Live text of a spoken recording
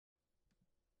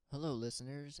Hello,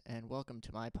 listeners, and welcome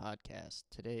to my podcast.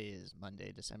 Today is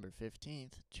Monday, December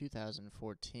 15th,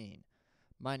 2014.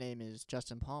 My name is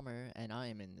Justin Palmer, and I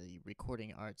am in the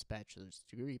Recording Arts Bachelor's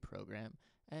Degree program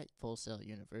at Full Sail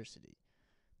University.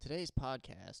 Today's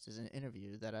podcast is an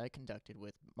interview that I conducted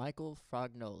with Michael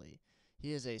Fargnoli.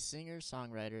 He is a singer,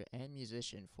 songwriter, and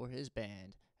musician for his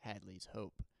band, Hadley's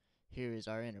Hope. Here is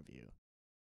our interview.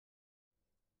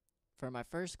 For my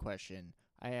first question,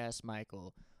 I asked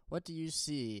Michael, what do you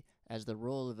see as the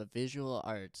role of the visual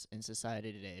arts in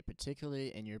society today,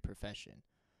 particularly in your profession?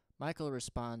 Michael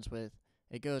responds with,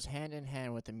 it goes hand in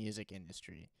hand with the music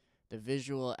industry. The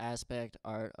visual aspect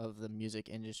art of the music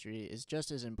industry is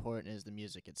just as important as the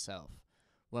music itself.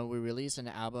 When we release an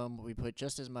album, we put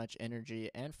just as much energy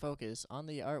and focus on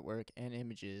the artwork and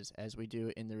images as we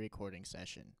do in the recording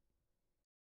session.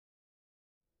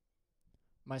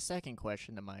 My second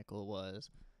question to Michael was,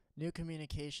 new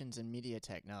communications and media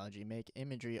technology make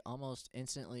imagery almost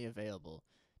instantly available.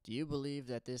 Do you believe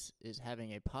that this is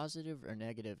having a positive or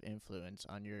negative influence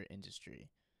on your industry?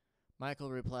 Michael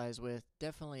replies with,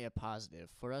 definitely a positive.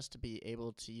 For us to be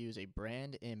able to use a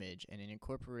brand image and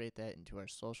incorporate that into our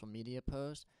social media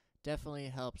posts definitely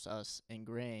helps us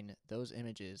ingrain those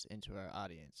images into our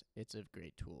audience. It's a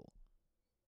great tool.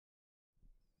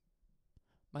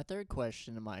 My third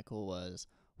question to Michael was,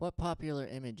 what popular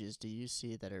images do you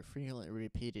see that are frequently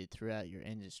repeated throughout your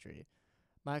industry?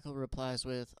 Michael replies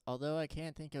with, although I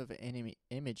can't think of any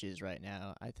images right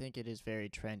now, I think it is very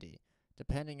trendy.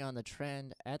 Depending on the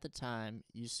trend at the time,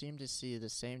 you seem to see the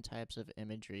same types of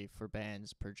imagery for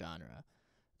bands per genre.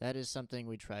 That is something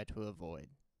we try to avoid.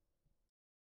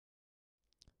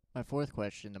 My fourth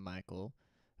question to Michael,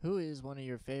 who is one of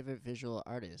your favorite visual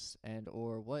artists and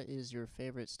or what is your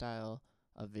favorite style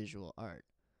of visual art?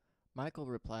 Michael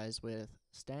replies with,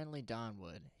 Stanley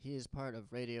Donwood. He is part of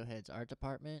Radiohead's art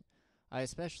department. I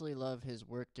especially love his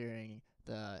work during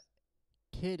the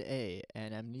Kid A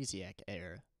and Amnesiac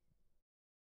era.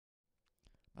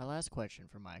 My last question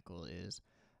for Michael is,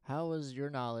 how has your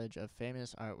knowledge of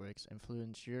famous artworks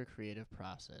influenced your creative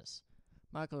process?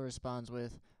 Michael responds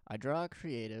with, I draw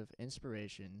creative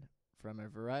inspiration from a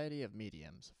variety of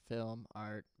mediums, film,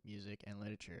 art, music, and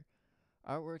literature.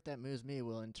 Artwork that moves me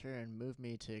will in turn move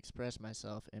me to express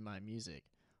myself in my music.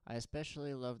 I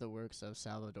especially love the works of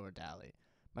Salvador Dali.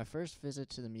 My first visit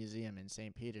to the museum in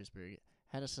St. Petersburg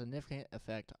had a significant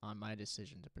effect on my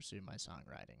decision to pursue my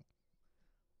songwriting.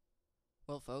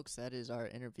 Well, folks, that is our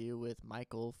interview with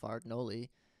Michael Fargnoli.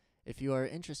 If you are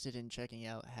interested in checking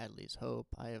out Hadley's Hope,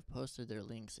 I have posted their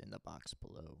links in the box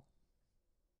below.